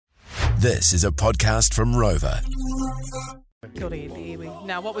This is a podcast from Rover. Kia ora, iwi.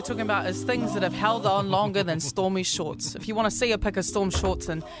 Now, what we're talking about is things that have held on longer than Stormy's shorts. If you want to see a pic of Storm shorts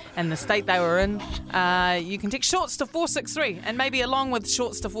and the state they were in, you can text shorts to 463. And maybe along with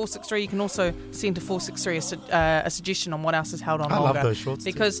shorts to 463, you can also send to 463 a suggestion on what else has held on longer. I love those shorts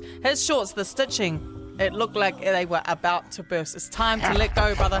because his shorts, the stitching, it looked like they were about to burst. It's time to let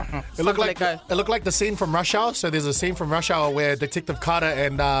go, brother. It looked like the scene from Rush Hour. So there's a scene from Rush Hour where Detective Carter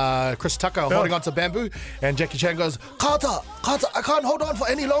and Chris Tucker are holding onto bamboo, and Jackie Chan goes, Carter, I can't hold on for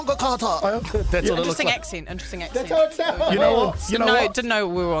any longer, Carter. That's what it looks like. Interesting accent. That's how it sounds. You know what? Didn't know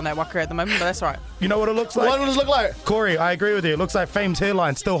we were on that waka at the moment, but that's all right. You know what it looks like? What does it look like? Corey, I agree with you. It looks like Fame's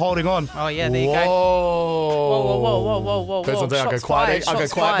hairline still holding on. Oh, yeah, there you go. Whoa. First one thing, I'll go quiet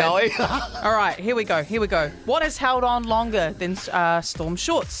now, eh? All right, here we go. What has held on longer than Storm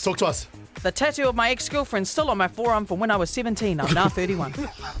shorts? Talk to us. The tattoo of my ex-girlfriend still on my forearm from when I was 17. I'm now 31.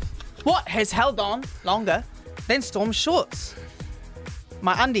 What has held on longer than Storm shorts?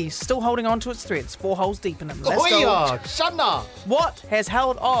 My undies still holding on to its threads, 4 holes deep in them. Let's go. Shana. What has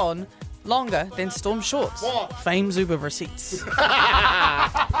held on longer than Storm shorts? What? Fame's Uber receipts.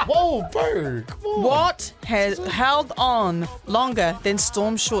 Whoa, Berg. What has held on longer than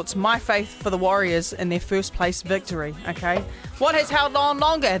Storm shorts? My faith for the Warriors in their first place victory, okay? What has held on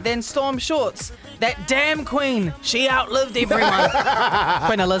longer than Storm shorts? That damn queen. She outlived everyone.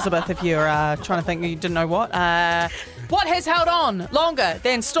 Queen Elizabeth, if you're trying to think you didn't know what. What has held on longer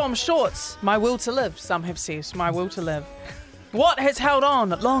than Storm shorts? My will to live, some have said. My will to live. What has held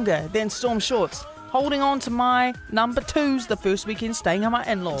on longer than Storm shorts? Holding on to my number 2s the first weekend staying at my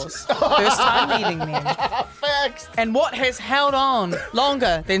in-laws. First time meeting them. Facts. And what has held on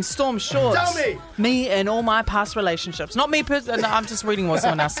longer than Storm shorts? Tell me. Me and all my past relationships. Not me, I'm just reading what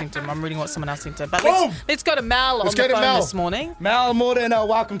someone else sent in. But let's go to Mal on the phone this morning. Mal Morton,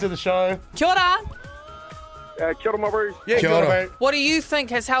 welcome to the show. Kia ora. Kia ora, my bro. Yeah, Kia ora, mate. What do you think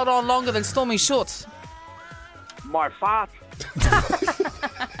has held on longer than Stormy shorts? My fart.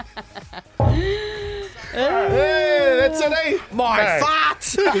 Hey, that's it, eh? My fart.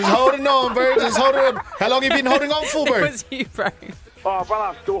 He's holding on, bro. Just holding on. How long you been holding on for, bro? It was you, bro. Oh, brother,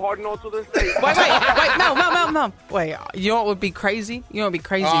 I'm still holding on to this thing. Wait, Mel. Wait, you know what would be crazy? Oh,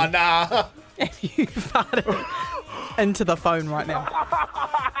 nah. If you farted into the phone right now.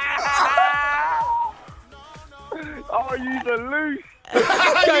 Oh, you the loose.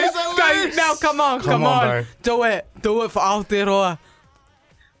 Go, Mel, come on. bro. Do it for Aotearoa.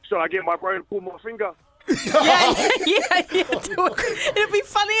 Should I get my bro to pull my finger? Yeah, do it. It'll be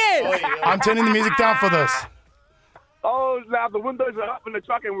funny, I'm turning the music down for this. Oh, now the windows are up in the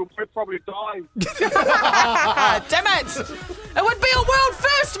truck and we'll probably die. Damn it. It would be a world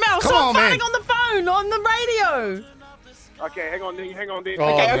first, Mel. Come on, man. Farting on the phone, on the radio. Okay, hang on then.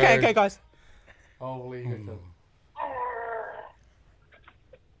 Oh, Okay, guys. Holy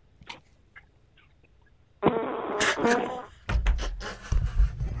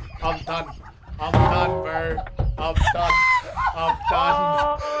I'm done, bro. I'm done. Oh,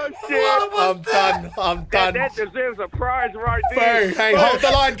 shit. I'm done. That deserves a prize right there. Bro, hey, hold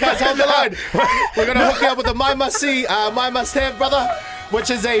the line, guys, hold the line. We're going to hook you up with the My Must See, My Must Have, brother, which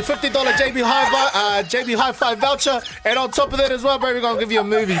is a $50 JB Hi-Fi voucher. And on top of that as well, bro, we're going to give you a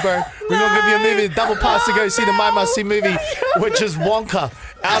movie, bro. We're going to give you a movie, double pass to go see the My Must See movie, which is Wonka,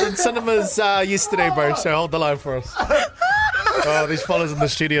 out in cinemas yesterday, bro. So hold the line for us. Oh, these fellas in the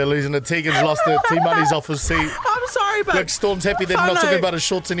studio losing it. Tegan's lost it. T-Money's off his seat. I'm sorry, but... Look, Storm's happy they're not talking about his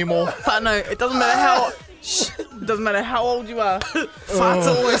shorts anymore. But no, it doesn't matter how old you are. Farts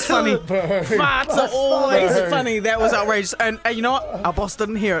are always funny. Farts are always funny. That was outrageous. And you know what? Our boss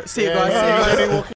didn't hear it. See you guys.